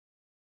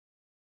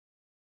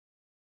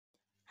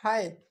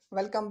Hi,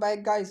 welcome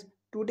back guys.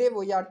 Today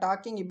we are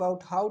talking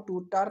about how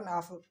to turn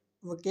off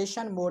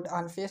vacation mode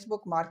on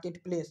Facebook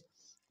Marketplace.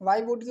 Why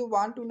would you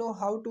want to know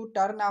how to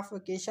turn off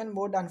vacation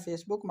mode on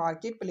Facebook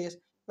Marketplace?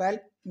 Well,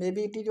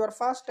 maybe it is your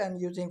first time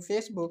using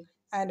Facebook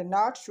and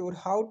not sure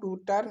how to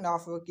turn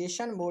off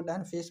vacation mode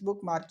on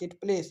Facebook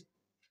Marketplace.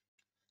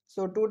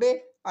 So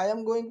today I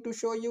am going to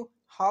show you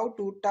how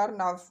to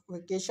turn off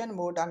vacation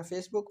mode on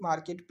Facebook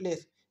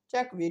Marketplace.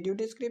 Check video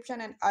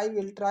description and I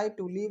will try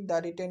to leave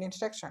the written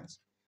instructions.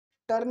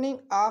 Turning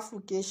off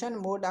vacation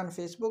mode on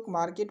Facebook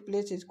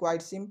Marketplace is quite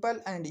simple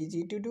and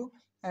easy to do,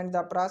 and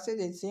the process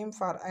is same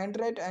for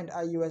Android and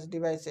iOS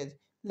devices.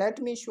 Let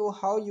me show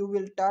how you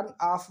will turn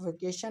off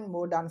vacation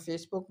mode on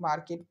Facebook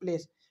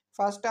Marketplace.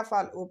 First of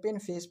all, open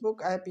Facebook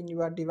app in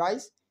your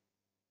device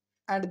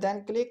and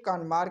then click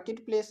on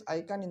Marketplace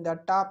icon in the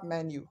top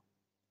menu.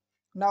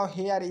 Now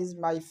here is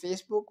my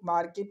Facebook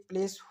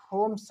Marketplace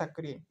home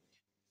screen.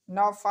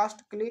 Now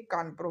first click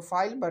on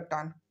profile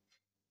button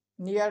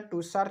near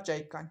to search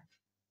icon.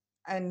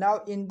 And now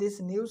in this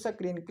new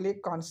screen,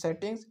 click on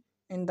settings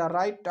in the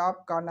right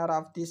top corner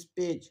of this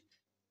page.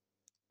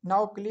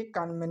 Now click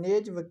on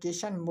manage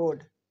vacation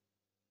mode.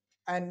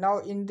 And now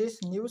in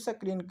this new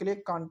screen,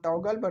 click on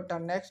toggle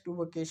button next to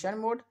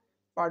vacation mode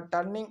for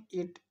turning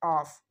it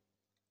off.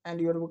 And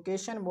your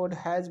vacation mode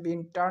has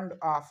been turned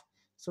off.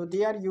 So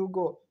there you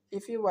go.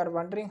 If you are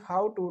wondering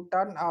how to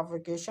turn off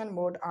vacation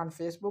mode on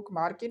Facebook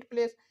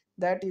Marketplace,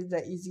 that is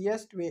the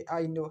easiest way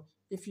I know.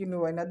 If you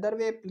know another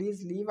way,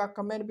 please leave a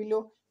comment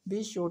below.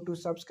 Be sure to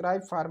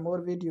subscribe for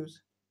more videos.